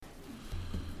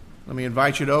Let me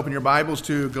invite you to open your Bibles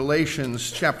to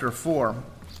Galatians chapter 4.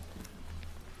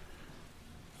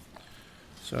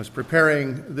 So I was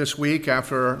preparing this week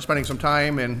after spending some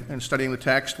time and studying the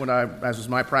text. As is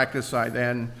my practice, I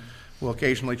then will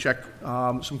occasionally check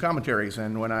some commentaries.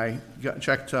 And when I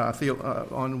checked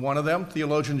on one of them,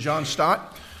 theologian John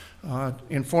Stott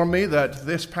informed me that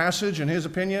this passage, in his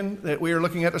opinion, that we are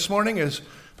looking at this morning is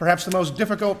perhaps the most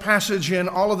difficult passage in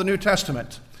all of the New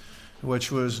Testament,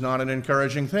 which was not an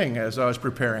encouraging thing as I was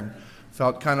preparing.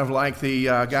 Felt kind of like the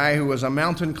guy who was a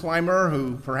mountain climber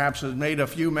who perhaps had made a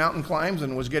few mountain climbs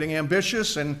and was getting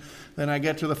ambitious, and then I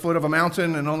get to the foot of a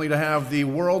mountain and only to have the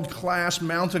world-class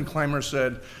mountain climber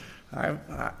said, I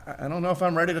don't know if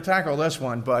I'm ready to tackle this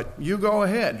one, but you go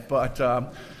ahead. But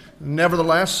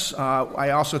nevertheless, I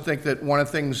also think that one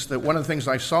of the things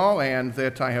I saw and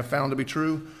that I have found to be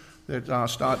true that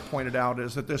Stott pointed out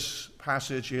is that this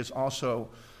passage is also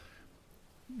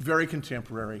very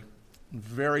contemporary,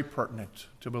 very pertinent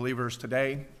to believers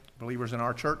today, believers in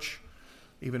our church,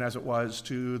 even as it was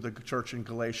to the church in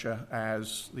Galatia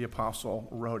as the apostle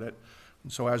wrote it.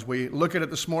 And so as we look at it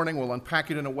this morning, we'll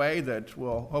unpack it in a way that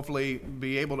will hopefully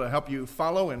be able to help you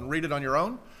follow and read it on your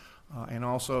own, and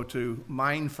also to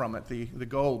mine from it the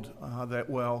gold that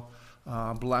will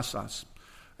bless us.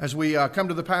 As we come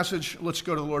to the passage, let's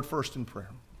go to the Lord first in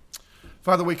prayer.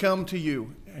 Father, we come to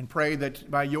you and pray that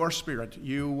by your Spirit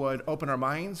you would open our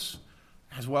minds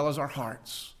as well as our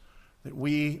hearts, that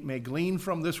we may glean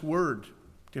from this word,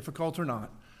 difficult or not,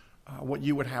 what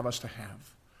you would have us to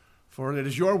have. For it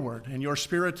is your word, and your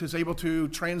Spirit is able to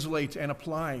translate and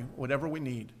apply whatever we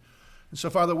need. And so,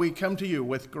 Father, we come to you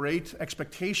with great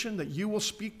expectation that you will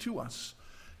speak to us,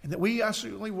 and that we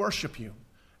absolutely worship you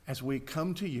as we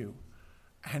come to you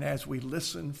and as we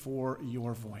listen for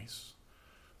your voice.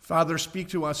 Father, speak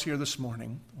to us here this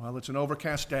morning. While it's an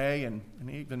overcast day and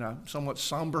even a somewhat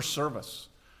somber service,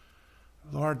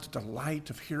 Lord, the delight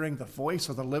of hearing the voice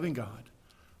of the living God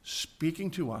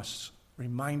speaking to us,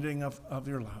 reminding of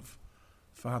your love.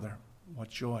 Father,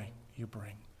 what joy you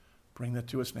bring. Bring that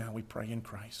to us now, we pray in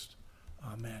Christ.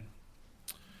 Amen.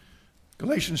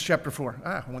 Galatians chapter 4.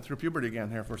 I went through puberty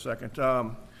again here for a second.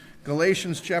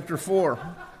 Galatians chapter 4.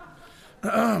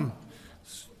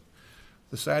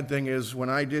 The sad thing is, when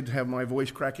I did have my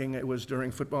voice cracking, it was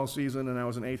during football season, and I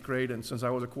was in 8th grade, and since I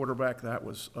was a quarterback, that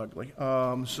was ugly.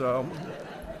 So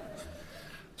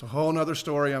it's a whole other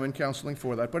story. I'm in counseling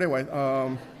for that. But anyway,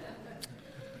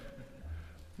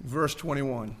 verse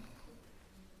 21.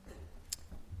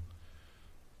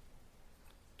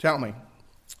 Tell me,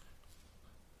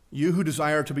 you who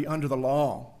desire to be under the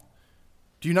law,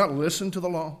 do you not listen to the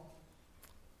law?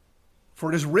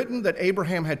 For it is written that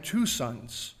Abraham had 2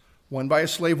 sons, one by a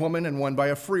slave woman and one by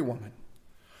a free woman.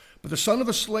 But the son of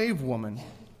the slave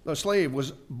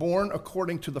was born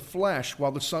according to the flesh,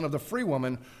 while the son of the free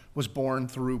woman was born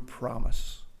through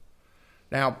promise.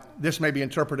 Now, this may be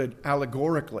interpreted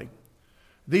allegorically.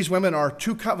 These women are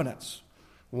 2 covenants.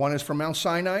 One is from Mount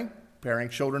Sinai, bearing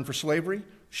children for slavery.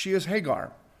 She is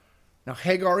Hagar. Now,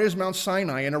 Hagar is Mount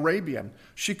Sinai in Arabia.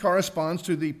 She corresponds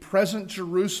to the present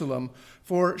Jerusalem,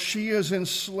 for she is in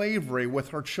slavery with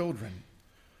her children.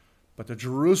 But the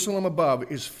Jerusalem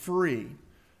above is free,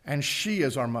 and she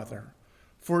is our mother.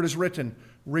 For it is written,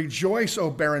 rejoice,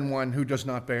 O barren one who does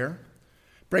not bear.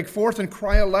 Break forth and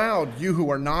cry aloud, you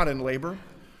who are not in labor.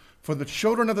 For the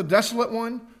children of the desolate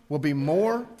one will be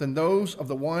more than those of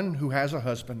the one who has a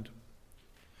husband.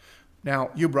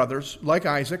 Now, you brothers, like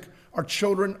Isaac, are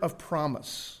children of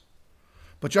promise.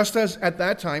 But just as at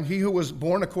that time he who was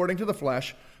born according to the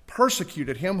flesh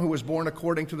persecuted him who was born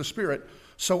according to the Spirit,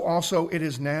 so also it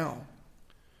is now.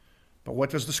 But what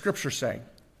does the Scripture say?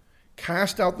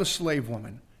 Cast out the slave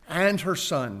woman and her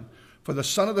son, for the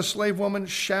son of the slave woman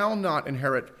shall not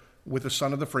inherit with the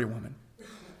son of the free woman.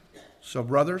 So,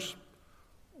 brothers,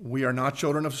 we are not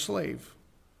children of slave,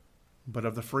 but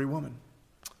of the free woman.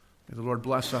 May the Lord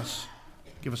bless us,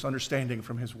 give us understanding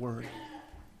from his word.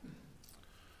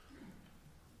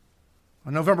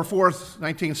 On November 4th,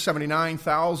 1979,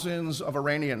 thousands of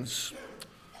Iranians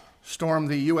stormed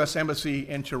the U.S. Embassy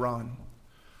in Tehran.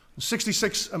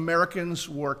 66 Americans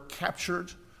were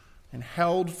captured and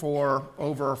held for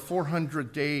over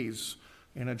 400 days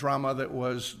in a drama that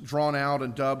was drawn out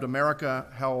and dubbed America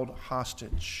Held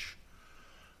Hostage.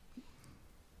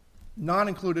 Not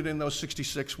included in those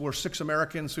 66 were 6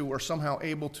 Americans who were somehow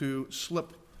able to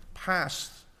slip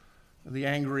past the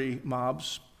angry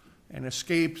mobs and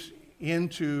escaped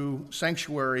into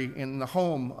sanctuary in the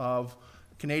home of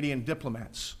Canadian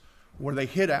diplomats, where they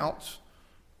hid out,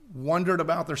 wondered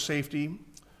about their safety,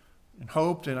 and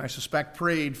hoped, and I suspect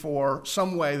prayed for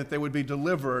some way that they would be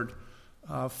delivered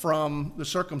from the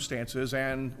circumstances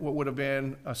and what would have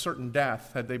been a certain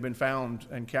death had they been found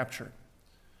and captured.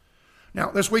 Now,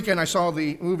 this weekend I saw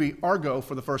the movie Argo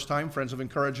for the first time. Friends have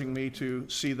encouraging me to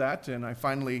see that, and I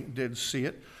finally did see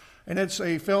it. And it's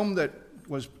a film that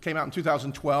came out in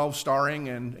 2012, starring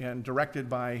and directed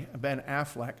by Ben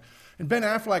Affleck. And Ben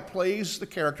Affleck plays the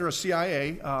character, a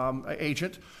CIA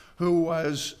agent, who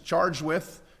was charged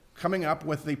with coming up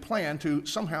with the plan to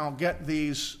somehow get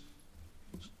these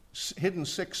hidden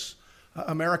 6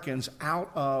 Americans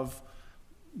out of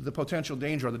the potential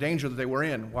danger, or the danger that they were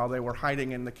in while they were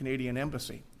hiding in the Canadian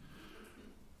embassy.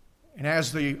 And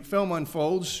as the film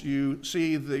unfolds, you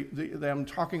see them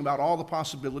talking about all the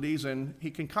possibilities, and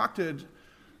he concocted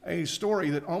a story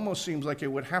that almost seems like it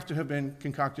would have to have been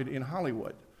concocted in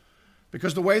Hollywood.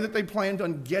 Because the way that they planned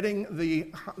on getting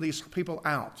these people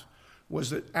out was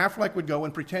that Affleck would go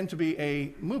and pretend to be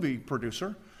a movie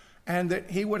producer, and that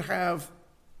he would have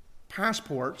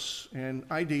passports and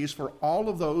IDs for all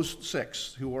of those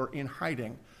 6 who were in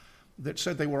hiding that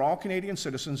said they were all Canadian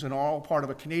citizens and all part of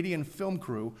a Canadian film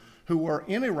crew who were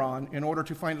in Iran in order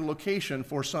to find a location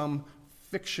for some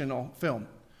fictional film.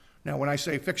 Now, when I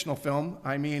say fictional film,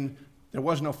 I mean there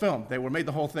was no film. They made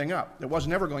the whole thing up. There was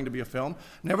never going to be a film.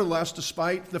 Nevertheless,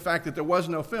 despite the fact that there was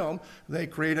no film, they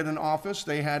created an office.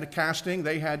 They had casting.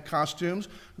 They had costumes.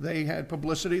 They had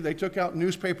publicity. They took out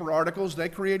newspaper articles. They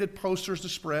created posters to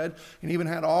spread, and even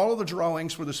had all of the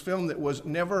drawings for this film that was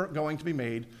never going to be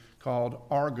made, called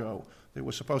Argo. It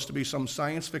was supposed to be some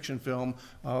science fiction film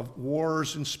of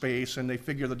wars in space, and they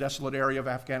figure the desolate area of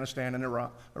Afghanistan and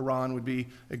Iran would be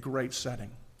a great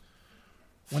setting.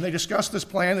 When they discussed this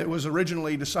plan, it was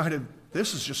originally decided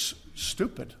this is just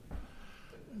stupid.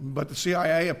 But the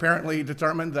CIA apparently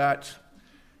determined that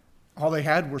all they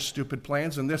had were stupid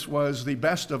plans, and this was the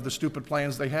best of the stupid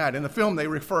plans they had. In the film, they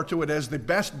refer to it as the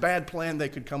best bad plan they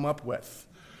could come up with.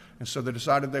 And so they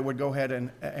decided they would go ahead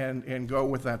and go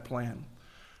with that plan.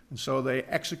 And so they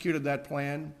executed that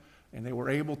plan, and they were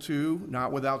able to,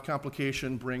 not without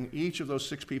complication, bring each of those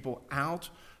 6 people out,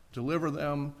 deliver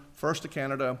them first to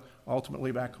Canada,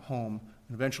 ultimately back home.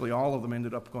 And eventually all of them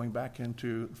ended up going back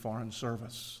into foreign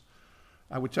service.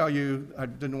 I would tell you, I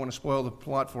didn't want to spoil the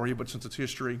plot for you, but since it's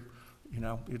history, we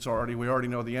already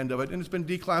know the end of it, and it's been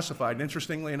declassified. And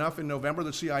interestingly enough, in November,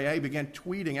 the CIA began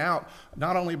tweeting out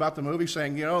not only about the movie,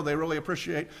 saying, they really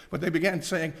appreciate, but they began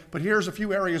saying, but here's a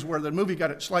few areas where the movie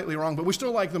got it slightly wrong, but we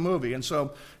still like the movie. And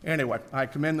so, anyway, I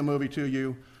commend the movie to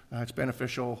you. It's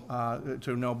beneficial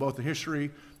to know both the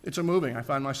history. It's a movie. I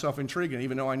find myself intrigued,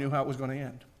 even though I knew how it was going to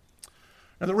end.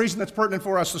 Now, the reason that's pertinent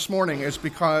for us this morning is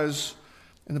because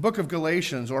in the book of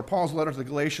Galatians, or Paul's letter to the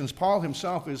Galatians, Paul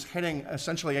himself is heading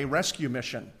essentially a rescue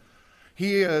mission.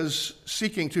 He is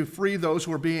seeking to free those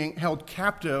who are being held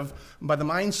captive by the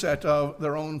mindset of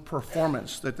their own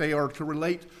performance, that they are to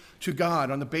relate to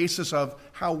God on the basis of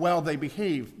how well they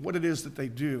behave, what it is that they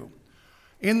do.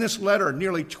 In this letter,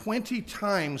 nearly 20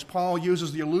 times, Paul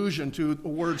uses the allusion to the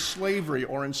word slavery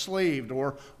or enslaved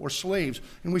or slaves.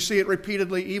 And we see it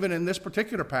repeatedly even in this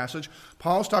particular passage.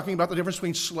 Paul's talking about the difference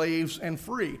between slaves and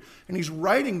free. And he's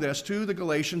writing this to the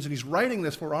Galatians, and he's writing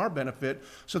this for our benefit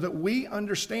so that we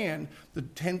understand the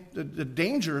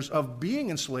dangers of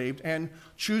being enslaved and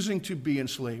choosing to be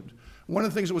enslaved. One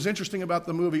of the things that was interesting about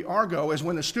the movie Argo is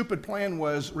when the stupid plan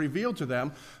was revealed to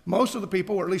them, most of the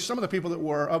people, or at least some of the people that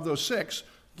were of those 6,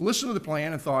 listened to the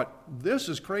plan and thought, this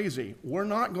is crazy. We're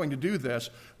not going to do this.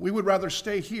 We would rather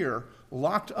stay here,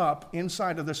 locked up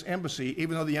inside of this embassy,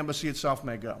 even though the embassy itself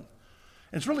may go.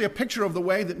 And it's really a picture of the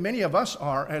way that many of us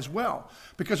are as well.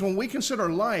 Because when we consider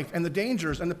life and the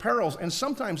dangers and the perils and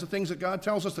sometimes the things that God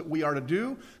tells us that we are to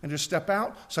do and just step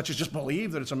out, such as just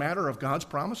believe that it's a matter of God's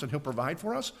promise and He'll provide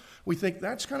for us, we think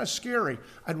that's kind of scary.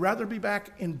 I'd rather be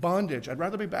back in bondage. I'd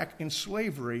rather be back in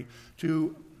slavery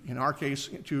to, in our case,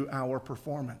 to our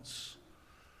performance.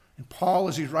 And Paul,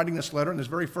 as he's writing this letter, in this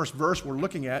very first verse we're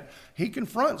looking at, he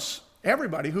confronts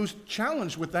everybody who's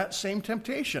challenged with that same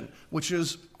temptation, which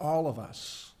is all of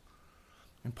us.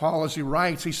 And Paul, as he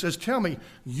writes, he says, tell me,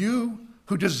 you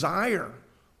who desire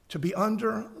to be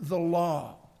under the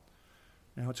law.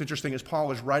 Now, it's interesting as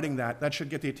Paul is writing that should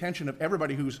get the attention of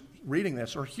everybody who's reading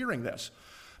this or hearing this.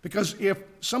 Because if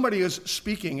somebody is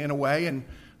speaking in a way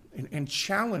and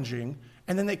challenging,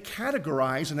 and then they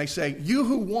categorize and they say, you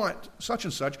who want such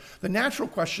and such, the natural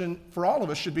question for all of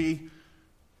us should be,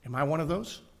 am I one of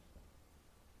those?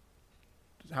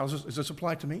 Does this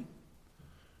apply to me?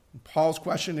 And Paul's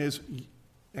question is,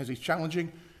 as he's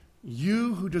challenging,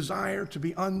 you who desire to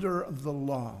be under the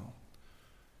law.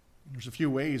 There's a few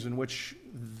ways in which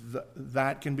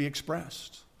that can be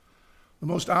expressed. The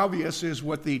most obvious is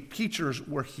what the teachers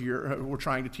were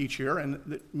trying to teach here, and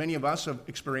that many of us have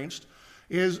experienced,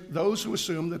 is those who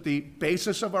assume that the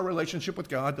basis of our relationship with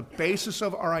God, the basis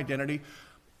of our identity,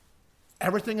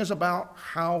 everything is about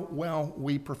how well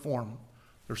we perform.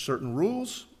 There are certain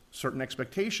rules, certain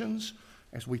expectations.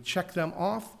 As we check them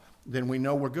off, then we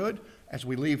know we're good. As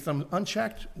we leave them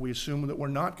unchecked, we assume that we're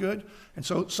not good. And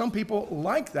so some people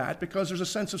like that because there's a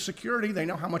sense of security. They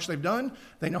know how much they've done.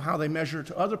 They know how they measure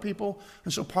to other people.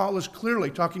 And so Paul is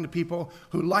clearly talking to people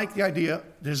who like the idea,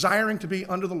 desiring to be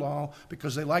under the law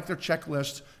because they like their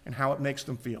checklist and how it makes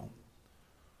them feel.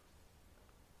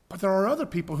 But there are other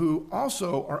people who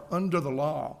also are under the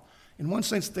law. In one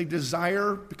sense, they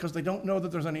desire because they don't know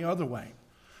that there's any other way.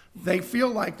 They feel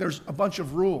like there's a bunch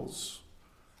of rules,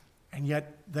 and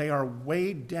yet they are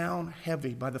weighed down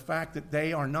heavy by the fact that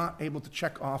they are not able to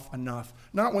check off enough.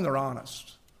 Not when they're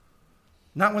honest,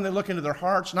 not when they look into their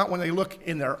hearts, not when they look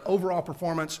in their overall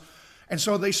performance. And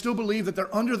so they still believe that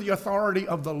they're under the authority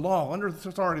of the law, under the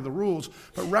authority of the rules,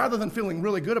 but rather than feeling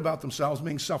really good about themselves,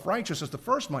 being self-righteous as the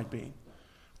first might be,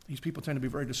 these people tend to be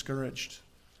very discouraged,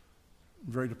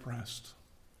 very depressed.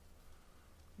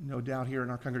 No doubt here in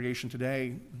our congregation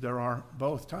today, there are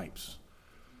both types.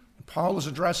 And Paul is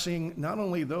addressing not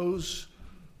only those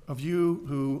of you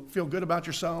who feel good about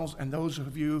yourselves and those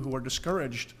of you who are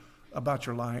discouraged about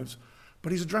your lives,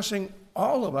 but he's addressing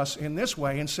all of us in this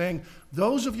way and saying,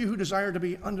 those of you who desire to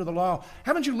be under the law,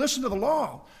 haven't you listened to the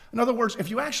law? In other words, if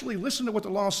you actually listen to what the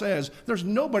law says, there's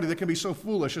nobody that can be so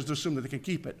foolish as to assume that they can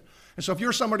keep it. And so if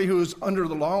you're somebody who's under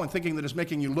the law and thinking that it's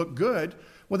making you look good,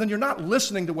 well, then you're not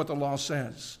listening to what the law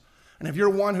says. And if you're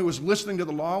one who is listening to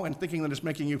the law and thinking that it's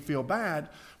making you feel bad,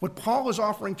 what Paul is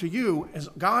offering to you, as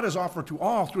God has offered to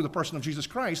all through the person of Jesus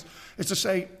Christ, is to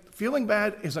say, feeling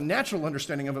bad is a natural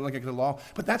understanding of it looking at the law,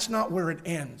 but that's not where it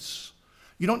ends.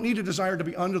 You don't need a desire to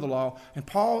be under the law. And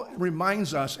Paul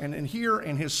reminds us, and here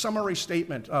in his summary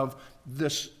statement of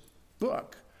this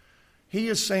book, he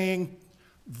is saying,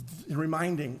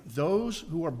 reminding those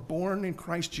who are born in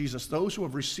Christ Jesus, those who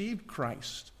have received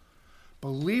Christ,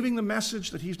 believing the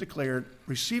message that he's declared,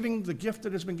 receiving the gift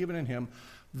that has been given in him,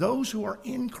 those who are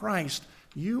in Christ,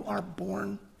 you are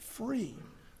born free.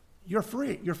 You're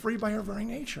free. You're free by your very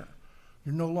nature.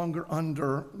 You're no longer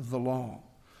under the law.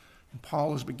 And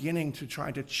Paul is beginning to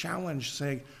try to challenge,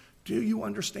 say, do you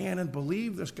understand and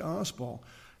believe this gospel?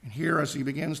 And here, as he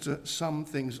begins to sum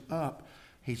things up,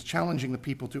 he's challenging the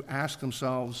people to ask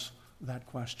themselves that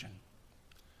question.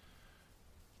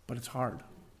 But it's hard.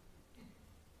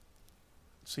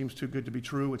 It seems too good to be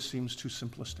true. It seems too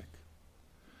simplistic.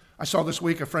 I saw this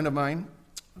week a friend of mine,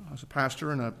 who's a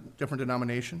pastor in a different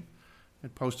denomination,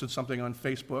 had posted something on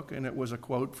Facebook, and it was a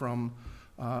quote from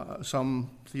some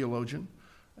theologian.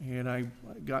 And I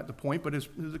got the point, but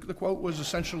the quote was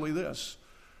essentially this: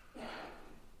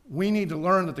 we need to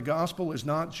learn that the gospel is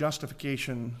not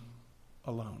justification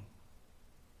alone.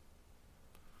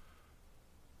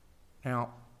 Now,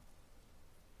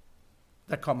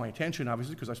 that caught my attention,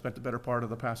 obviously, because I spent the better part of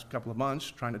the past couple of months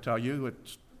trying to tell you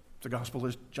the gospel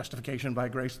is justification by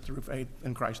grace through faith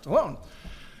in Christ alone.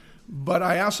 But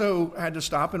I also had to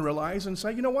stop and realize and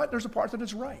say, you know what? There's a part that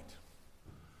is right.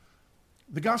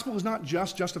 The gospel is not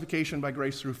just justification by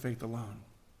grace through faith alone.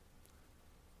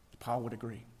 Paul would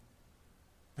agree.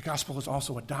 The gospel is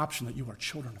also adoption, that you are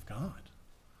children of God.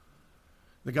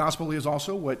 The gospel is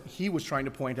also what he was trying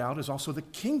to point out is also the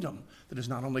kingdom that is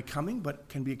not only coming but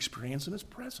can be experienced and is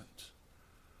present.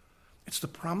 It's the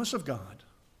promise of God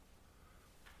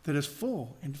that is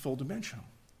full and full dimensional.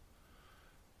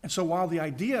 And so while the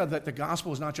idea that the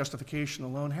gospel is not justification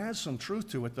alone has some truth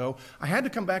to it, though, I had to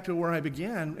come back to where I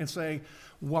began and say,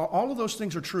 while all of those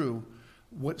things are true,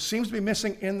 what seems to be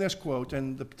missing in this quote,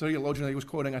 and the theologian that he was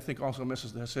quoting I think also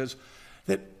misses this, is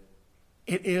that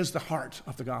it is the heart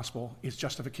of the gospel, is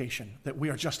justification, that we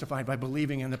are justified by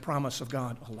believing in the promise of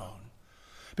God alone.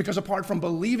 Because apart from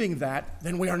believing that,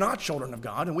 then we are not children of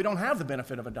God, and we don't have the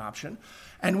benefit of adoption,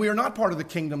 and we are not part of the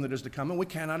kingdom that is to come, and we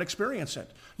cannot experience it.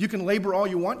 You can labor all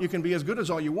you want, you can be as good as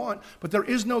all you want, but there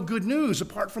is no good news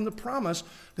apart from the promise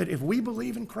that if we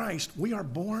believe in Christ, we are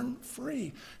born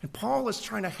free. And Paul is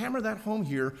trying to hammer that home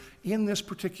here in this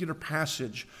particular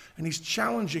passage, and he's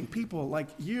challenging people like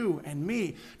you and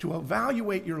me to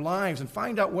evaluate your lives and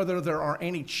find out whether there are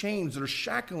any chains that are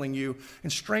shackling you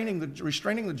and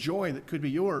restraining the joy that could be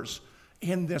yours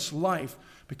in this life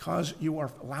because you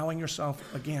are allowing yourself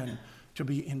again to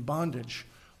be in bondage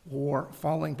or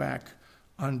falling back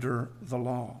under the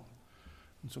law.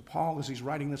 And so Paul, as he's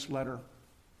writing this letter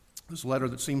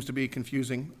that seems to be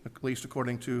confusing, at least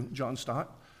according to John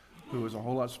Stott, who is a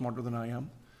whole lot smarter than I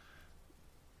am,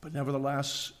 but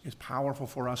nevertheless is powerful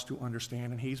for us to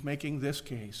understand. And he's making this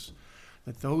case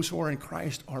that those who are in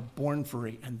Christ are born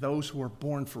free, and those who are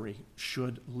born free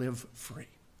should live free.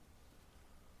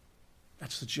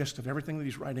 That's the gist of everything that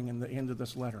he's writing in the end of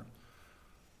this letter,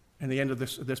 and the end of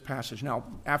this passage. Now,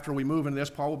 after we move into this,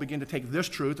 Paul will begin to take this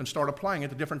truth and start applying it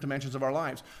to different dimensions of our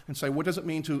lives and say, what does it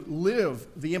mean to live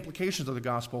the implications of the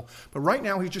gospel? But right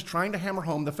now, he's just trying to hammer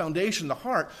home the foundation, the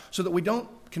heart, so that we don't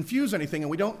confuse anything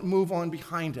and we don't move on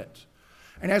behind it.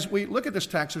 And as we look at this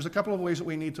text, there's a couple of ways that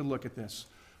we need to look at this.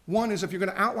 One is if you're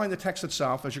going to outline the text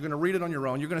itself, as you're going to read it on your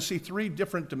own, you're going to see three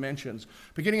different dimensions.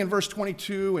 Beginning in verse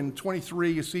 22 and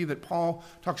 23, you see that Paul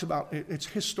talks about it's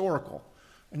historical.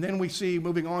 And then we see,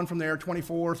 moving on from there,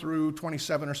 24 through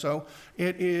 27 or so,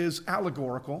 it is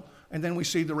allegorical. And then we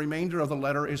see the remainder of the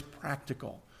letter is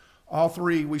practical. All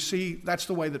three, we see that's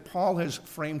the way that Paul has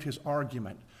framed his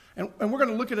argument. And we're going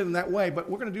to look at it in that way, but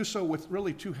we're going to do so with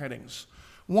really two headings.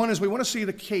 One is we want to see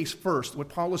the case first. What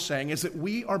Paul is saying is that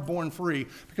we are born free,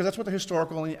 because that's what the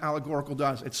historical and the allegorical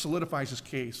does. It solidifies his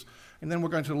case. And then we're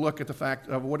going to look at the fact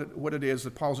of what it is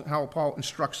that how Paul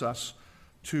instructs us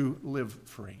to live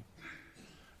free.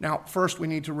 Now, first we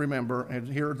need to remember and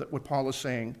hear that what Paul is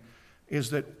saying is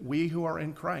that we who are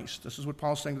in Christ, this is what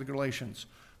Paul is saying to the Galatians,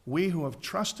 we who have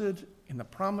trusted in the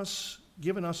promise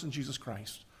given us in Jesus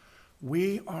Christ,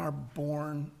 we are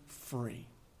born free.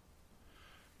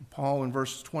 Paul, in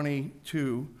verse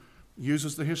 22,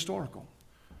 uses the historical.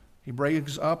 He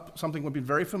brings up something that would be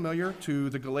very familiar to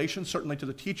the Galatians, certainly to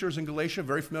the teachers in Galatia,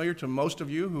 very familiar to most of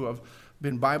you who have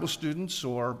been Bible students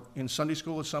or in Sunday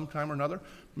school at some time or another.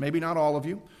 Maybe not all of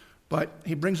you, but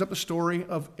he brings up the story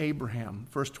of Abraham,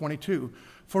 verse 22.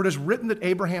 For it is written that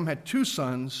Abraham had two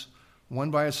sons, one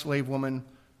by a slave woman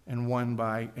and one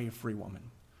by a free woman.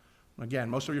 Again,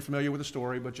 most of you are familiar with the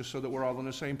story, but just so that we're all on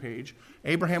the same page,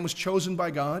 Abraham was chosen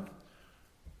by God,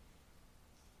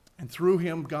 and through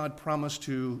him, God promised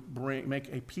to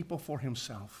make a people for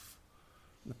himself.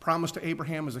 The promise to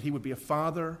Abraham is that he would be a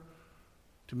father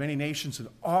to many nations, and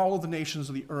all of the nations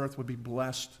of the earth would be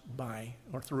blessed by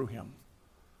or through him.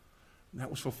 And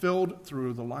that was fulfilled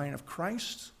through the line of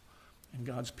Christ and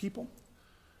God's people.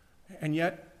 And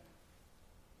yet,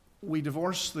 we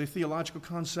divorce the theological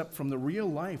concept from the real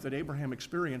life that Abraham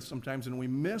experienced sometimes, and we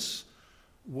miss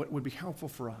what would be helpful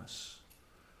for us.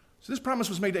 So this promise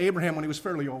was made to Abraham when he was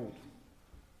fairly old.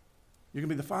 You're going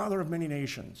to be the father of many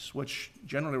nations, which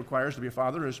generally requires to be a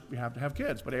father is you have to have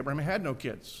kids. But Abraham had no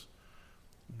kids,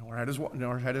 nor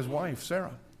had his wife,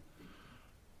 Sarah.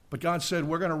 But God said,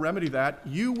 we're going to remedy that.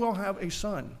 You will have a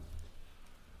son.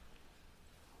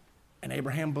 And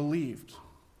Abraham believed.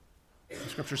 The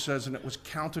scripture says, and it was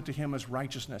counted to him as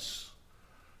righteousness.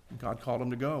 And God called him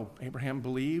to go. Abraham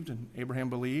believed, and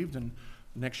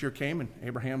the next year came, and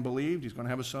Abraham believed he's going to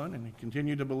have a son, and he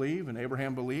continued to believe, and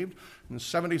Abraham believed. And the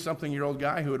 70-something-year-old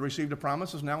guy who had received a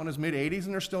promise is now in his mid-80s,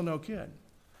 and there's still no kid.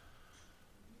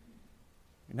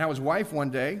 And now his wife one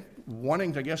day,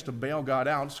 wanting, I guess, to bail God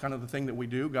out, it's kind of the thing that we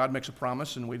do. God makes a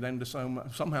promise, and we then decide,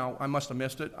 somehow, I must have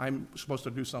missed it. I'm supposed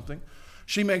to do something.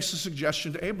 She makes a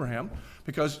suggestion to Abraham,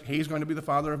 because he's going to be the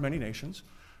father of many nations.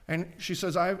 And she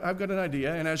says, I've got an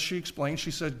idea. And as she explains,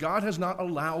 she said, God has not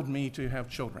allowed me to have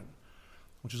children,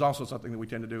 which is also something that we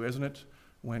tend to do, isn't it?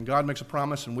 When God makes a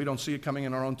promise and we don't see it coming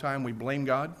in our own time, we blame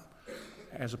God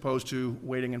as opposed to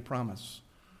waiting in promise.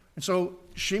 And so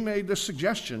she made this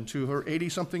suggestion to her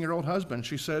 80-something-year-old husband.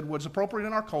 She said, what's appropriate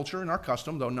in our culture and our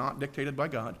custom, though not dictated by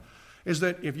God, is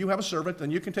that if you have a servant,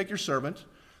 then you can take your servant.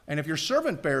 And if your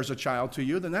servant bears a child to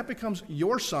you, then that becomes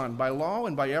your son by law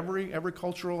and by every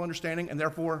cultural understanding, and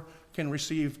therefore can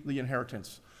receive the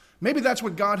inheritance. Maybe that's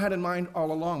what God had in mind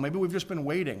all along. Maybe we've just been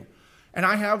waiting. And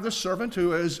I have this servant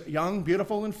who is young,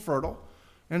 beautiful, and fertile.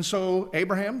 And so,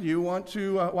 Abraham, do you want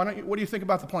to, what do you think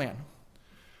about the plan?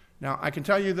 Now, I can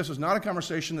tell you this is not a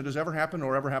conversation that has ever happened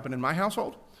or ever happened in my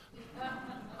household.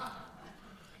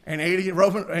 And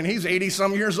he's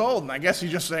 80-some years old, and I guess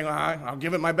he's just saying, I'll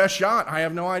give it my best shot. I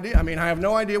have no idea. I have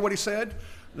no idea what he said.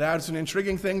 That's an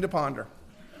intriguing thing to ponder.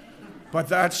 But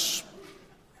that's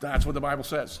what the Bible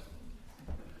says.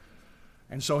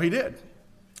 And so he did.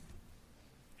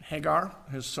 Hagar,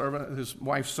 his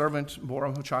wife's servant, bore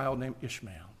a child named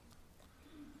Ishmael.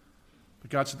 But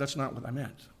God said, that's not what I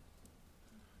meant.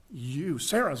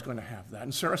 Sarah's going to have that.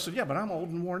 And Sarah said, yeah, but I'm old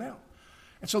and worn out.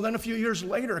 And so then a few years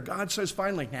later, God says,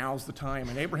 finally, now's the time.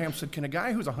 And Abraham said, can a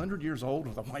guy who's 100 years old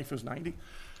with a wife who's 90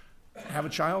 have a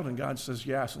child? And God says,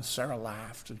 yes. And Sarah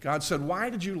laughed. And God said,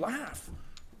 why did you laugh?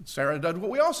 And Sarah did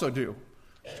what we also do.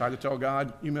 She tried to tell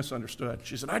God, you misunderstood.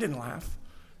 She said, I didn't laugh.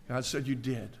 God said, you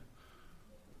did.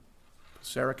 But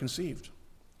Sarah conceived.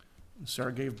 And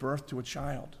Sarah gave birth to a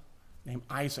child named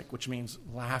Isaac, which means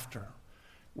laughter,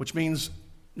 which means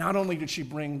not only did she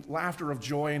bring laughter of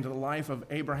joy into the life of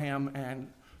Abraham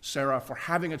and Sarah for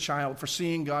having a child, for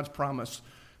seeing God's promise,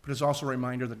 but it's also a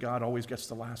reminder that God always gets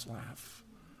the last laugh.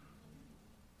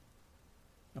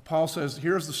 Now, Paul says,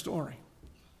 here's the story.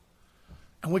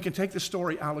 And we can take this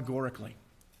story allegorically.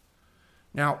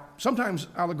 Now, sometimes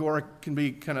allegoric can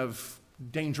be kind of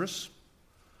dangerous.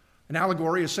 An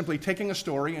allegory is simply taking a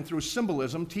story and through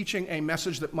symbolism teaching a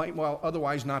message that might well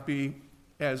otherwise not be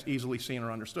as easily seen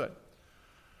or understood.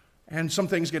 And some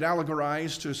things get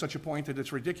allegorized to such a point that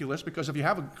it's ridiculous, because if you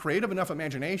have a creative enough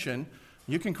imagination,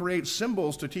 you can create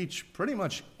symbols to teach pretty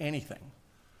much anything.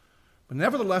 But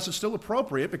nevertheless, it's still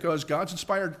appropriate because God's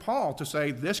inspired Paul to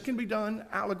say this can be done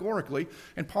allegorically,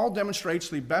 and Paul demonstrates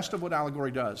the best of what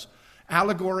allegory does.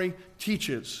 Allegory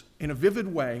teaches in a vivid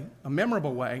way, a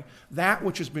memorable way, that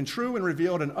which has been true and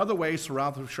revealed in other ways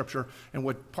throughout the Scripture. And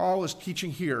what Paul is teaching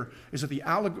here is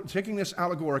that taking this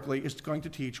allegorically is going to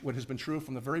teach what has been true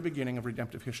from the very beginning of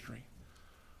redemptive history.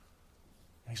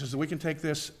 And he says that we can take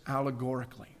this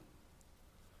allegorically.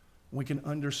 We can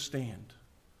understand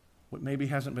what maybe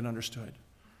hasn't been understood.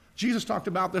 Jesus talked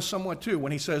about this somewhat too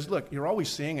when he says, look, you're always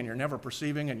seeing and you're never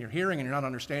perceiving, and you're hearing and you're not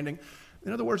understanding.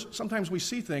 In other words, sometimes we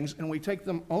see things and we take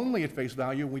them only at face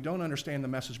value. We don't understand the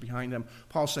message behind them.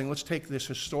 Paul's saying, let's take this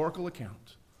historical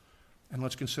account and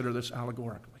let's consider this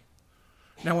allegorically.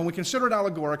 Now, when we consider it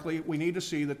allegorically, we need to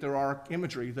see that there are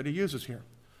imagery that he uses here.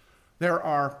 There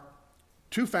are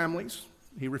two families.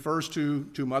 He refers to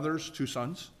two mothers, two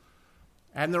sons.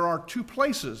 And there are two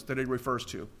places that he refers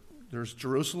to. There's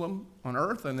Jerusalem on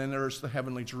earth, and then there's the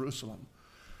heavenly Jerusalem.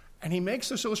 And he makes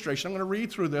this illustration. I'm going to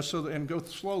read through this and go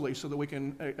slowly so that we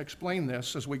can explain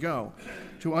this as we go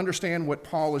to understand what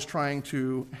Paul is trying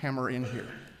to hammer in here.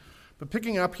 But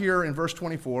picking up here in verse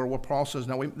 24, where Paul says,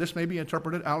 now this may be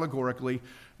interpreted allegorically,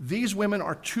 these women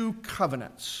are two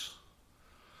covenants.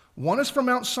 One is from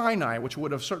Mount Sinai, which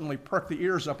would have certainly perked the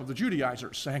ears up of the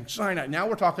Judaizers, saying, Sinai, now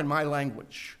we're talking my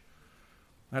language.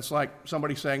 That's like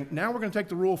somebody saying, now we're going to take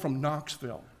the rule from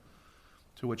Knoxville.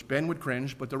 To which Ben would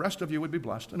cringe, but the rest of you would be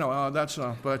blessed. No, and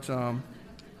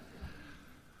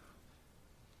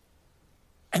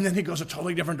then he goes a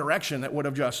totally different direction that would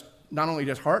have just not only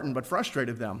disheartened but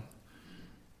frustrated them.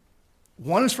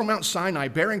 One is from Mount Sinai,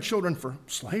 bearing children for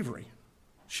slavery.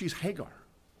 She's Hagar.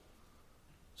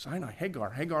 Sinai,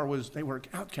 Hagar. They were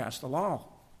outcasts. The law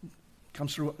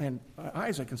comes through and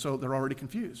Isaac, and so they're already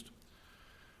confused.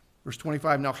 Verse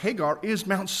 25, now Hagar is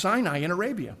Mount Sinai in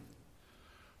Arabia.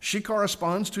 She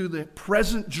corresponds to the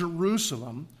present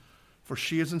Jerusalem, for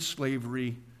she is in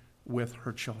slavery with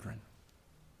her children.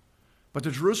 But the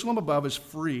Jerusalem above is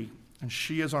free, and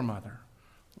she is our mother.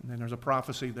 And then there's a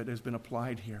prophecy that has been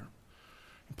applied here.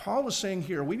 And Paul is saying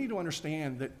here, we need to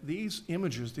understand that these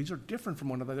images, these are different from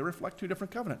one another. They reflect two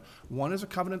different covenants. One is a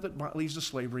covenant that leads to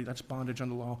slavery, that's bondage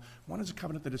under the law. One is a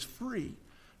covenant that is free,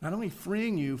 not only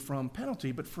freeing you from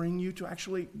penalty, but freeing you to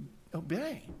actually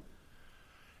obey.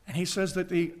 And he says that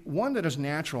the one that is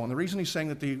natural, and the reason he's saying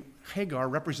that the Hagar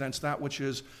represents that which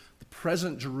is the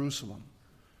present Jerusalem,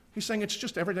 he's saying it's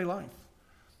just everyday life.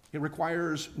 It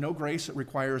requires no grace. It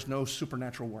requires no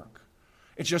supernatural work.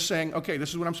 It's just saying, okay, this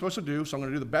is what I'm supposed to do, so I'm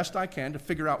going to do the best I can to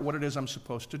figure out what it is I'm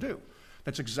supposed to do.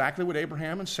 That's exactly what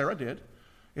Abraham and Sarah did,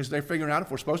 is they're figuring out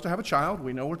if we're supposed to have a child,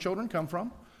 we know where children come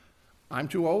from. I'm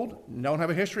too old, don't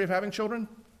have a history of having children,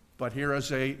 but here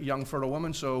is a young fertile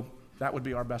woman, so that would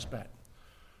be our best bet.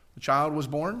 The child was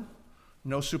born,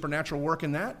 no supernatural work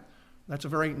in that. That's a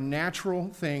very natural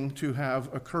thing to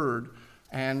have occurred.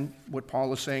 And what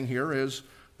Paul is saying here is,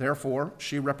 therefore,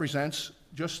 she represents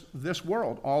just this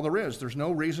world, all there is. There's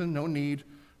no reason, no need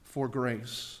for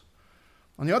grace.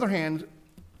 On the other hand,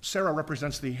 Sarah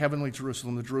represents the heavenly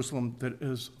Jerusalem, the Jerusalem that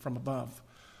is from above.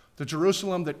 The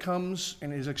Jerusalem that comes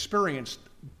and is experienced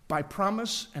by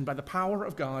promise and by the power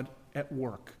of God at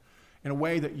work, in a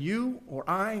way that you or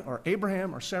I or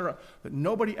Abraham or Sarah, that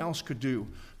nobody else could do.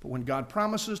 But when God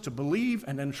promises to believe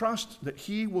and then trust that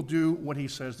he will do what he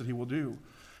says that he will do.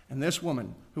 And this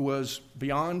woman, who was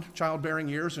beyond childbearing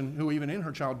years and who even in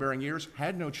her childbearing years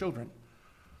had no children,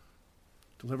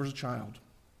 delivers a child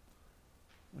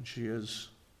when she is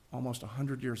almost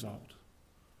 100 years old.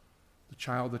 The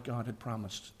child that God had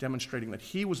promised, demonstrating that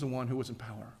he was the one who was in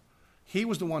power. He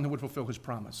was the one who would fulfill his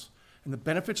promise. And the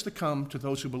benefits that come to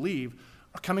those who believe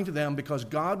are coming to them because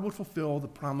God will fulfill the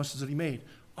promises that he made.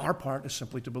 Our part is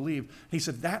simply to believe. He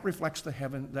said that reflects the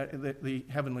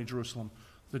heavenly Jerusalem,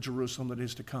 the Jerusalem that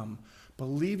is to come.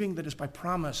 Believing that it's by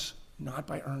promise, not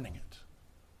by earning it.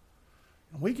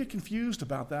 And we get confused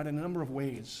about that in a number of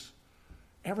ways.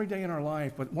 every day in our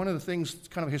life. But one of the things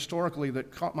kind of historically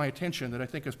that caught my attention that I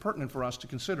think is pertinent for us to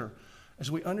consider as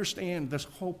we understand this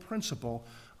whole principle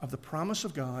of the promise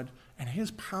of God and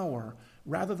his power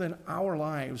rather than our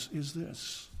lives is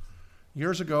this.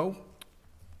 Years ago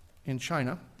in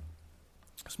China,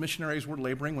 as missionaries were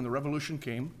laboring when the revolution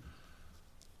came,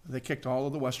 they kicked all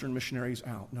of the Western missionaries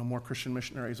out. No more Christian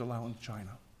missionaries allowed in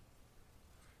China.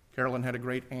 Carolyn had a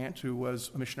great aunt who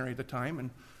was a missionary at the time, and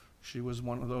she was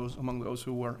among those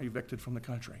who were evicted from the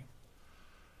country.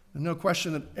 And no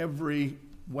question that every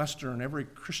Western, every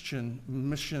Christian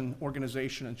mission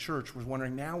organization and church was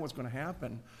wondering now what's going to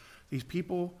happen. These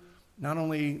people, not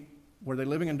only were they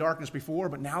living in darkness before,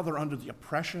 but now they're under the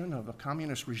oppression of a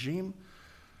communist regime.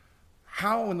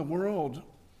 How in the world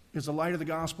is the light of the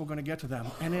gospel going to get to them?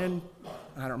 And then,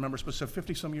 I don't remember specific,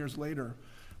 50-some years later,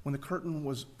 when the curtain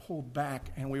was pulled back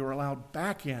and we were allowed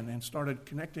back in and started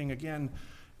connecting again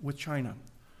with China,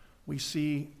 we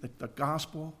see that the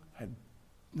gospel had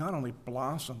not only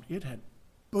blossomed, it had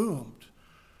boomed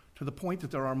to the point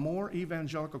that there are more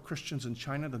evangelical Christians in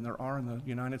China than there are in the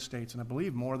United States, and I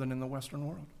believe more than in the Western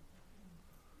world.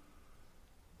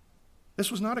 This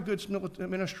was not a good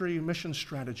ministry mission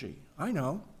strategy. I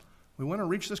know. We want to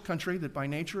reach this country that by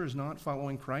nature is not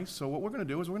following Christ, so what we're going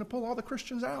to do is we're going to pull all the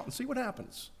Christians out and see what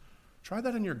happens. Try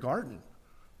that in your garden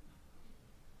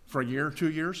for a year, 2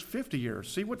 years, 50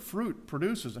 years. See what fruit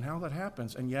produces and how that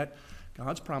happens. And yet,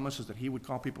 God's promise is that he would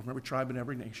call people from every tribe and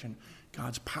every nation.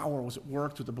 God's power was at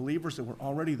work through the believers that were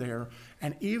already there.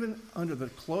 And even under the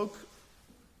cloak,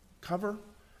 cover,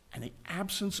 and the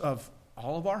absence of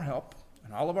all of our help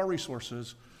and all of our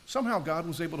resources, somehow God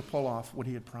was able to pull off what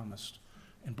he had promised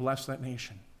and bless that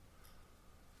nation.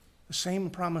 The same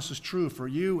promise is true for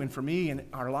you and for me in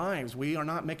our lives. We are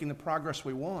not making the progress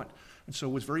we want. And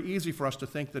so it's very easy for us to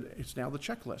think that it's now the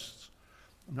checklists.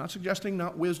 I'm not suggesting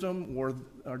not wisdom or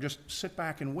just sit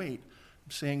back and wait.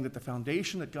 I'm saying that the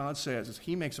foundation that God says is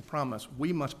he makes a promise.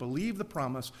 We must believe the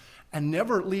promise and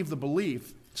never leave the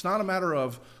belief. It's not a matter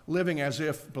of living as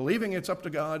if believing it's up to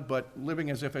God, but living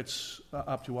as if it's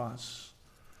up to us.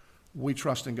 We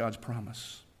trust in God's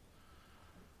promise.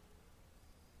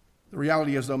 The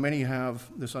reality is, though, many have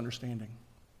this understanding,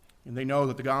 and they know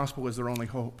that the gospel is their only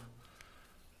hope,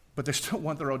 but they still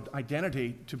want their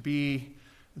identity to be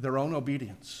their own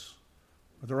obedience,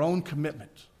 or their own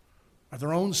commitment, or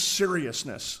their own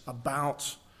seriousness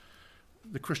about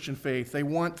the Christian faith. They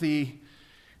want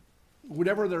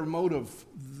whatever their motive,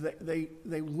 they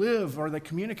live or they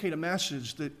communicate a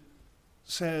message that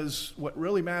says what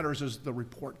really matters is the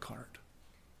report card.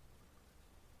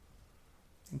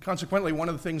 And consequently, one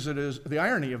of the things that is the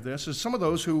irony of this is some of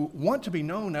those who want to be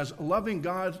known as loving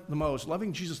God the most,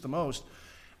 loving Jesus the most,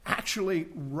 actually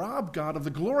rob God of the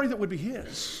glory that would be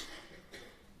his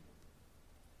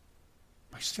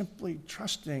by simply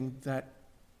trusting that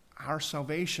our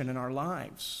salvation and our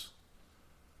lives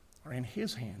are in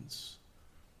his hands.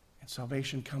 And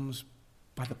salvation comes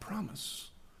by the promise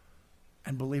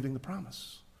and believing the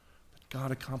promise that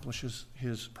God accomplishes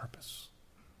his purpose.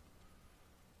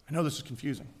 I know this is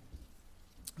confusing.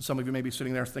 Some of you may be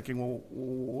sitting there thinking, well,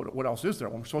 what else is there?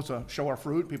 Well, we're supposed to show our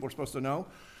fruit. People are supposed to know.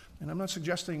 And I'm not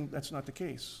suggesting that's not the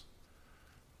case.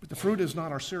 But the fruit is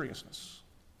not our seriousness.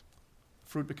 The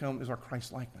fruit is our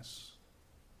Christ-likeness.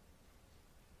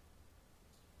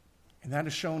 And that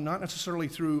is shown not necessarily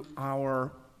through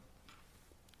our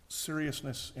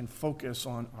seriousness and focus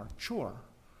on our chore,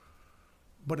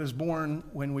 but is born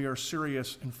when we are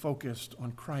serious and focused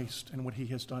on Christ and what he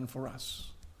has done for us.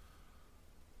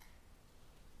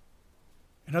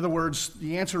 In other words,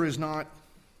 the answer is not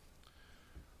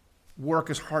work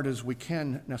as hard as we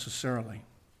can necessarily.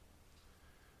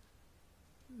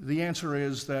 The answer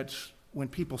is that when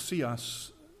people see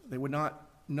us, they would not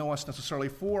know us necessarily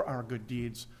for our good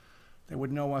deeds. They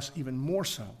would know us even more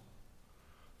so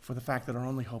for the fact that our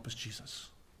only hope is Jesus.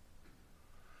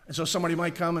 And so somebody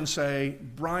might come and say,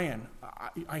 Brian,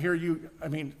 I hear you,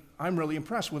 I'm really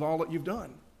impressed with all that you've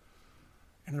done.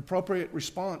 And an appropriate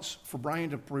response for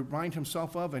Brian to remind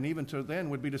himself of, and even to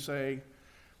then, would be to say,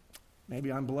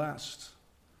 maybe I'm blessed,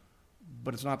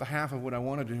 but it's not the half of what I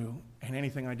want to do, and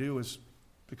anything I do is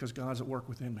because God's at work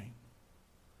within me.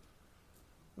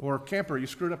 Or, Camper, you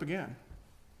screwed up again.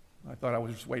 I thought I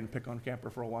was just waiting to pick on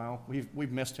Camper for a while.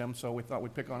 We've missed him, so we thought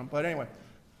we'd pick on him. But anyway.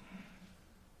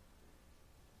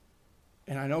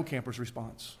 And I know Camper's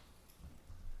response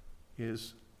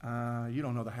is, you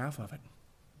don't know the half of it.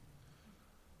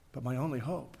 But my only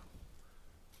hope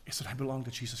is that I belong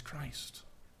to Jesus Christ,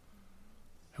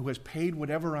 who has paid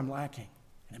whatever I'm lacking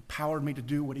and empowered me to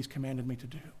do what he's commanded me to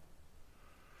do.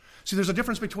 See, there's a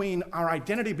difference between our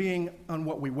identity being on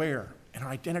what we wear and our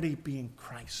identity being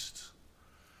Christ.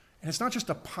 And it's not just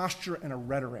a posture and a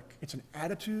rhetoric. It's an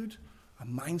attitude, a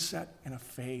mindset, and a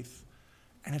faith.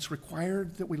 And it's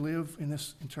required that we live in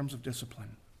this in terms of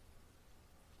discipline.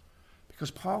 Because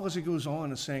Paul, as he goes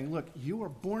on, is saying, look, you are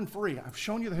born free. I've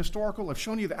shown you the historical. I've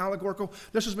shown you the allegorical.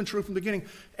 This has been true from the beginning.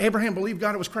 Abraham believed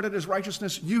God. It was credited as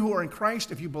righteousness. You who are in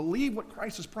Christ, if you believe what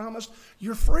Christ has promised,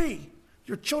 you're free.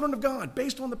 You're children of God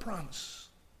based on the promise.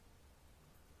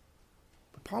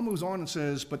 But Paul moves on and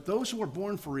says, but those who are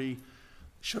born free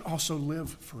should also live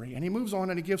free. And he moves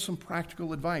on and he gives some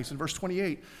practical advice. In verse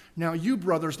 28, now you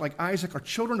brothers, like Isaac, are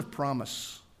children of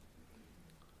promise.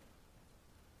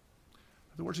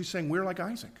 In other words, he's saying we're like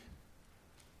Isaac.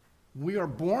 We are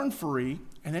born free,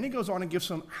 and then he goes on and gives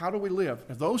some, how do we live?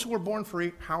 If those who are born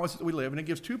free, how is it that we live? And he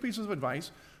gives two pieces of advice,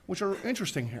 which are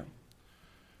interesting here.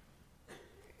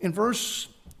 In verse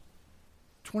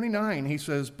 29, he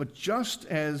says, but just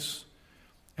as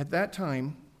at that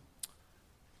time,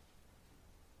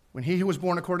 when he who was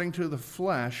born according to the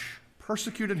flesh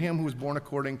persecuted him who was born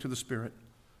according to the Spirit,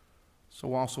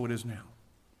 so also it is now.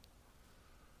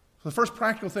 So the first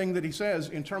practical thing that he says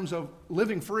in terms of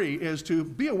living free is to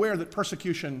be aware that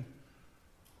persecution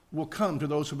will come to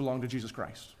those who belong to Jesus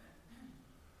Christ.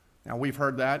 Now, we've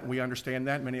heard that, and we understand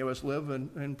that. Many of us live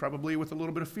and probably with a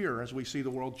little bit of fear as we see the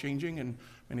world changing, and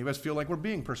many of us feel like we're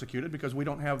being persecuted because we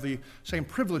don't have the same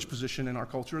privileged position in our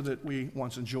culture that we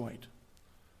once enjoyed.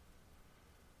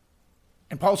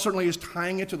 And Paul certainly is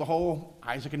tying it to the whole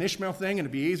Isaac and Ishmael thing, and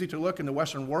it'd be easy to look in the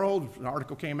Western world. An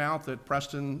article came out that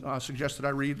Preston suggested I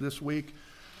read this week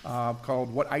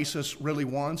called What ISIS Really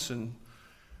Wants, and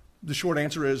the short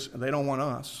answer is they don't want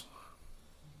us.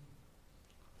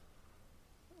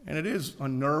 And it is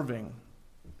unnerving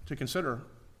to consider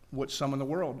what some in the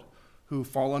world who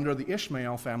fall under the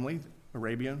Ishmael family,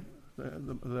 Arabian,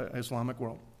 the Islamic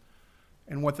world,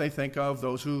 and what they think of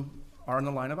those who are in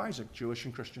the line of Isaac, Jewish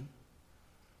and Christian.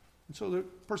 And so the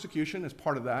persecution is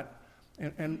part of that,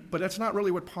 but that's not really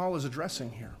what Paul is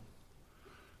addressing here.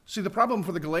 See, the problem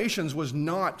for the Galatians was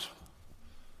not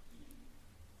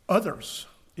others.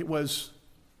 It was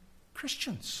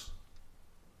Christians.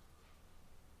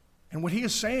 And what he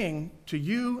is saying to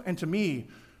you and to me,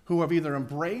 who have either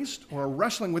embraced or are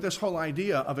wrestling with this whole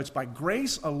idea of it's by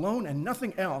grace alone and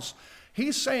nothing else,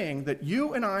 he's saying that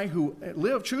you and I who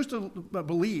choose to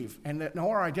believe and that know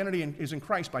our identity is in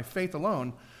Christ by faith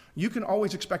alone, you can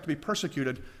always expect to be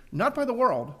persecuted, not by the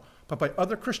world, but by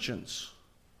other Christians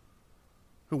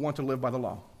who want to live by the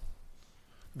law.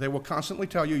 They will constantly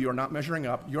tell you you're not measuring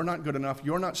up, you're not good enough,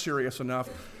 you're not serious enough,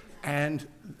 and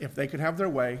if they could have their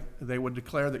way, they would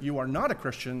declare that you are not a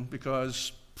Christian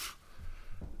because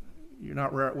you're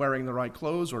not wearing the right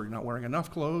clothes, or you're not wearing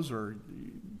enough clothes, or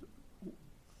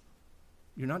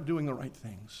you're not doing the right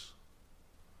things.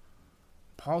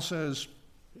 Paul says,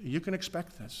 you can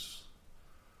expect this.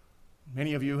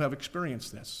 Many of you have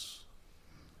experienced this.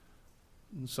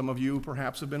 And some of you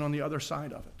perhaps have been on the other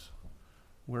side of it,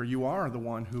 where you are the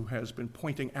one who has been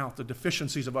pointing out the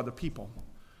deficiencies of other people,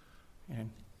 and,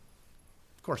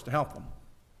 of course, to help them.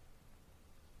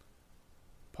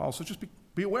 Paul says, just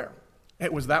be aware.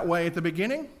 It was that way at the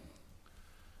beginning.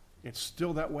 It's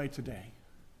still that way today.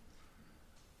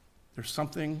 There's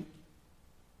something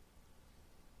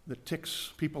that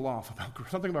ticks people off,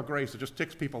 something about grace that just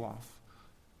ticks people off.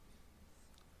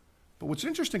 But what's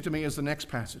interesting to me is the next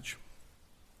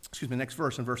next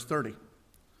verse in verse 30.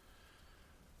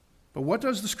 But what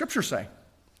does the Scripture say?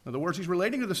 In other words, he's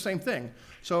relating to the same thing.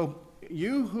 So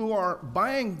you who are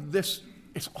buying this,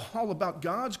 it's all about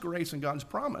God's grace and God's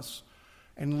promise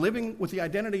and living with the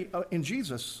identity in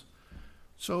Jesus,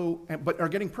 but are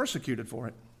getting persecuted for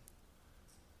it.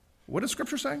 What does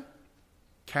Scripture say?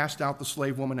 Cast out the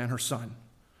slave woman and her son.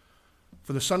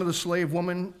 For the son of the slave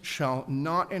woman shall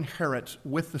not inherit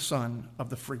with the son of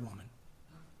the free woman.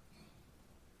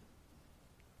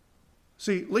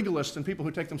 See, legalists and people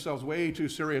who take themselves way too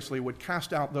seriously would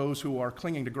cast out those who are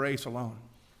clinging to grace alone.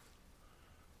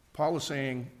 Paul is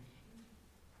saying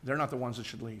they're not the ones that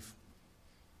should leave.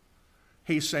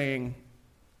 He's saying,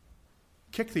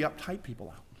 kick the uptight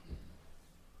people out.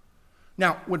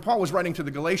 Now, when Paul was writing to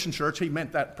the Galatian church, he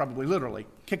meant that probably literally.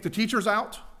 Kick the teachers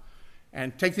out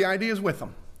and take the ideas with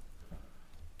them.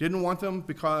 Didn't want them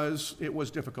because it was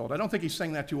difficult. I don't think he's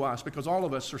saying that to us because all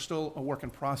of us are still a work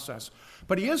in process.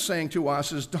 But he is saying to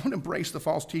us is don't embrace the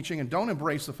false teaching and don't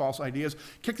embrace the false ideas.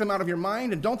 Kick them out of your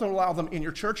mind and don't allow them in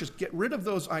your churches. Get rid of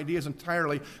those ideas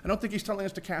entirely. I don't think he's telling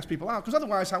us to cast people out because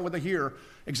otherwise how would they hear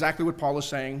exactly what Paul is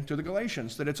saying to the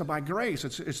Galatians, that it's by grace,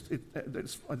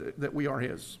 that we are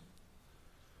his.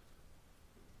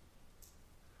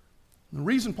 The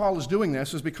reason Paul is doing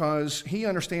this is because he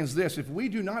understands this. If we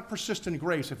do not persist in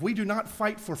grace, if we do not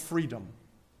fight for freedom,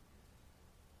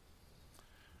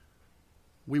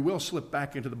 we will slip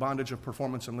back into the bondage of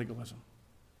performance and legalism.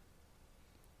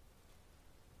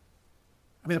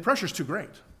 I mean, the pressure's too great.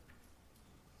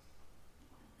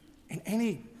 In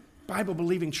any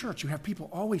Bible-believing church, you have people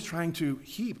always trying to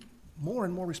heap more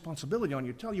and more responsibility on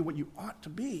you, tell you what you ought to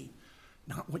be,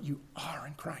 not what you are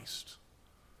in Christ.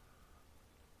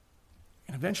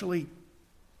 And eventually,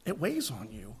 it weighs on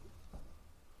you.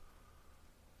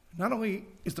 Not only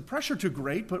is the pressure too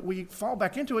great, but we fall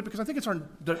back into it because I think it's our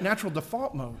natural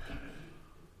default mode.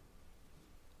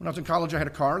 When I was in college, I had a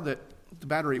car that the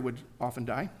battery would often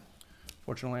die.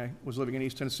 Fortunately, I was living in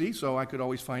East Tennessee, so I could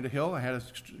always find a hill. I had a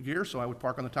gear, so I would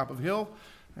park on the top of a hill.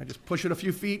 I'd just push it a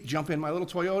few feet, jump in my little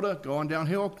Toyota, go on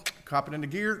downhill, cop it into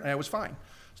gear, and I was fine,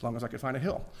 as long as I could find a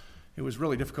hill. It was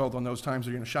really difficult on those times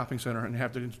that you're in a shopping center and you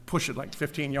have to push it like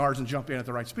 15 yards and jump in at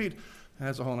the right speed.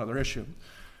 That's a whole other issue.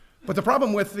 But the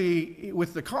problem with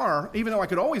the car, even though I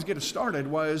could always get it started,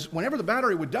 was whenever the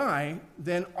battery would die,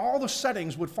 then all the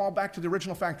settings would fall back to the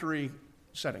original factory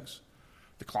settings.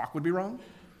 The clock would be wrong.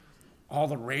 All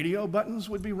the radio buttons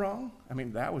would be wrong. I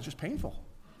mean, that was just painful.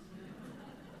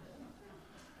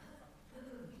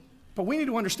 But we need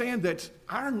to understand that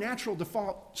our natural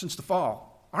default since the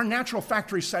fall, our natural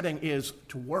factory setting is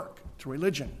to work, to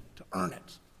religion, to earn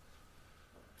it.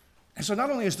 And so not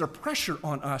only is there pressure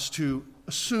on us to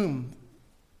assume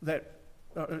that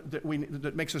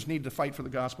makes us need to fight for the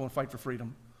gospel and fight for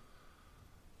freedom,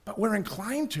 but we're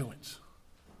inclined to it.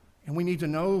 And we need to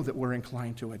know that we're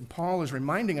inclined to it. And Paul is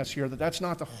reminding us here that that's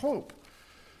not the hope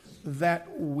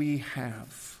that we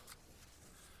have.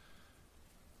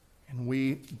 And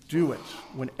we do it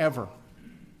whenever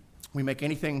we make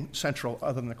anything central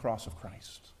other than the cross of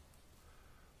Christ.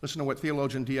 Listen to what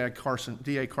theologian D.A.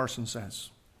 Carson says.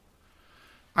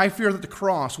 I fear that the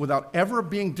cross, without ever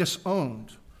being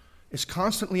disowned, is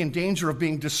constantly in danger of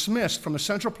being dismissed from the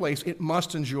central place it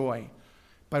must enjoy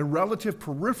by relative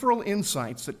peripheral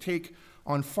insights that take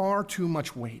on far too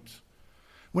much weight.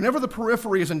 Whenever the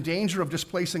periphery is in danger of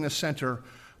displacing the center,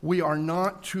 we are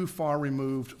not too far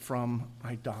removed from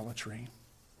idolatry.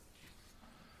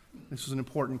 This is an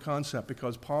important concept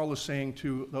because Paul is saying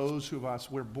to those of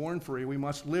us, we're born free, we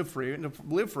must live free, and to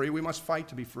live free, we must fight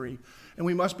to be free. And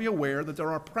we must be aware that there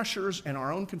are pressures, and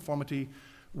our own conformity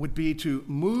would be to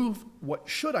move what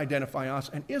should identify us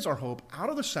and is our hope out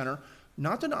of the center,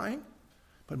 not denying,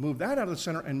 but move that out of the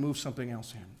center and move something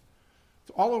else in.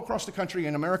 All across the country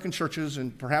in American churches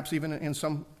and perhaps even in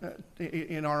some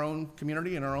in our own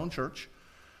community, in our own church,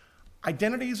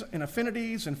 identities and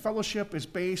affinities and fellowship is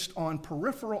based on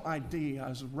peripheral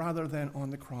ideas rather than on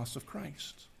the cross of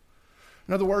Christ.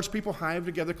 In other words, people hive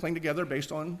together, cling together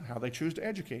based on how they choose to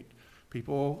educate.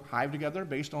 People hive together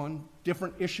based on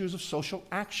different issues of social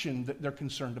action that they're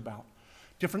concerned about,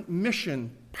 different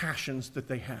mission passions that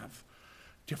they have,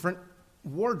 different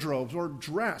wardrobes or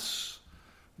dress,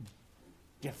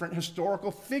 different historical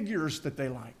figures that they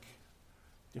like,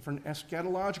 different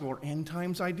eschatological or end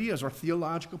times ideas or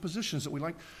theological positions that we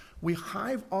like. We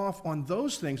hive off on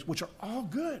those things, which are all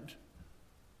good,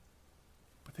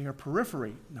 but they are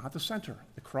periphery, not the center.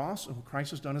 The cross and what Christ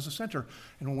has done as a center.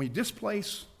 And when we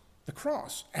displace the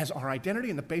cross as our identity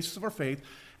and the basis of our faith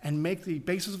and make the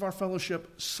basis of our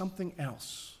fellowship something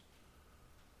else,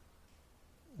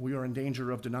 we are in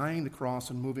danger of denying the cross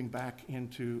and moving back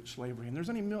into slavery. And there's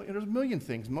a million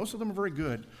things, most of them are very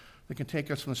good, that can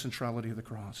take us from the centrality of the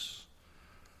cross.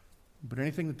 But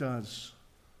anything that does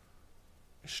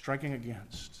is striking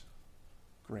against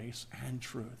grace and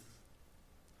truth.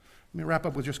 Let me wrap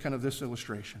up with just kind of this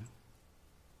illustration.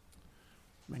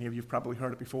 Many of you have probably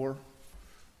heard it before.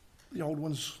 The old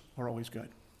ones are always good.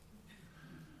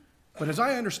 But as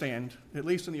I understand, at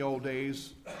least in the old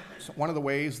days, one of the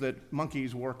ways that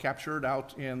monkeys were captured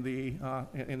out in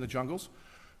the jungles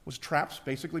was traps.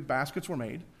 Basically, baskets were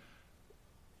made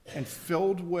and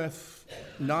filled with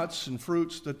nuts and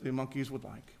fruits that the monkeys would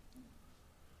like,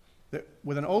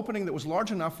 with an opening that was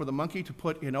large enough for the monkey to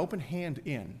put an open hand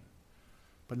in,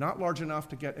 but not large enough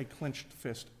to get a clenched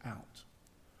fist out.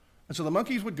 And so the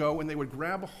monkeys would go and they would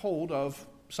grab a hold of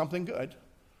something good,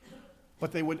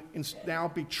 but they would now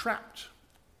be trapped.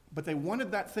 But they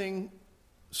wanted that thing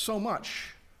so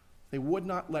much, they would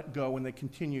not let go, and they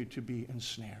continued to be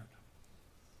ensnared.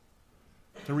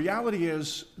 The reality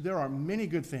is, there are many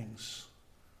good things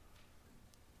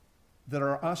that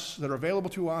are available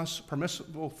to us,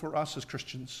 permissible for us as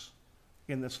Christians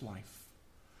in this life.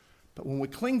 But when we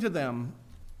cling to them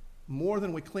more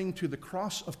than we cling to the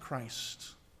cross of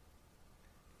Christ,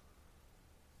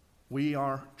 we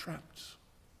are trapped.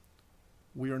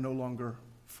 We are no longer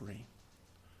free.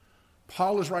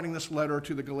 Paul is writing this letter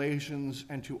to the Galatians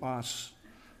and to us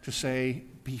to say,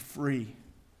 be free.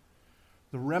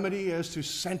 The remedy is to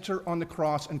center on the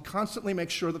cross and constantly make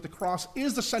sure that the cross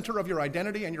is the center of your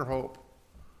identity and your hope,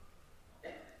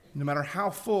 no matter how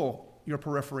full your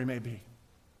periphery may be.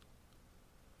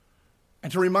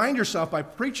 And to remind yourself by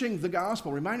preaching the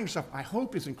gospel, reminding yourself, my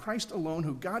hope is in Christ alone,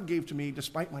 who God gave to me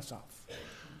despite myself.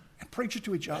 And preach it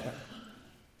to each other.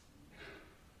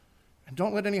 And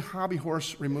don't let any hobby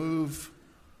horse remove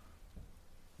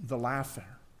the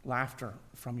laughter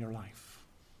from your life.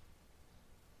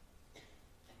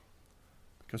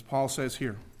 Because Paul says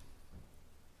here,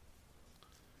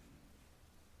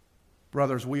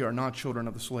 brothers, we are not children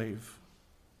of the slave,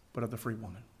 but of the free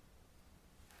woman.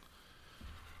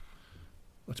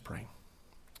 Let's pray.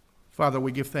 Father,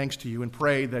 we give thanks to you and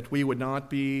pray that we would not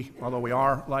be, although we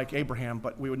are like Abraham,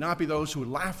 but we would not be those who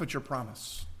laugh at your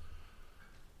promise,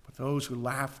 but those who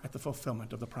laugh at the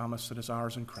fulfillment of the promise that is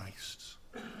ours in Christ.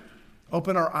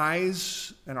 Open our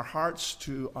eyes and our hearts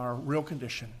to our real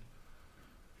condition,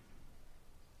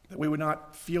 that we would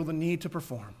not feel the need to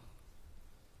perform,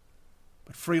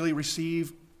 but freely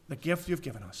receive the gift you've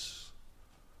given us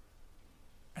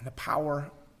and the power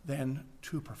then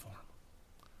to perform.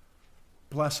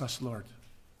 Bless us, Lord,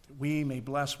 that we may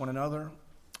bless one another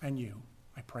and you.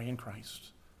 I pray in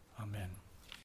Christ. Amen.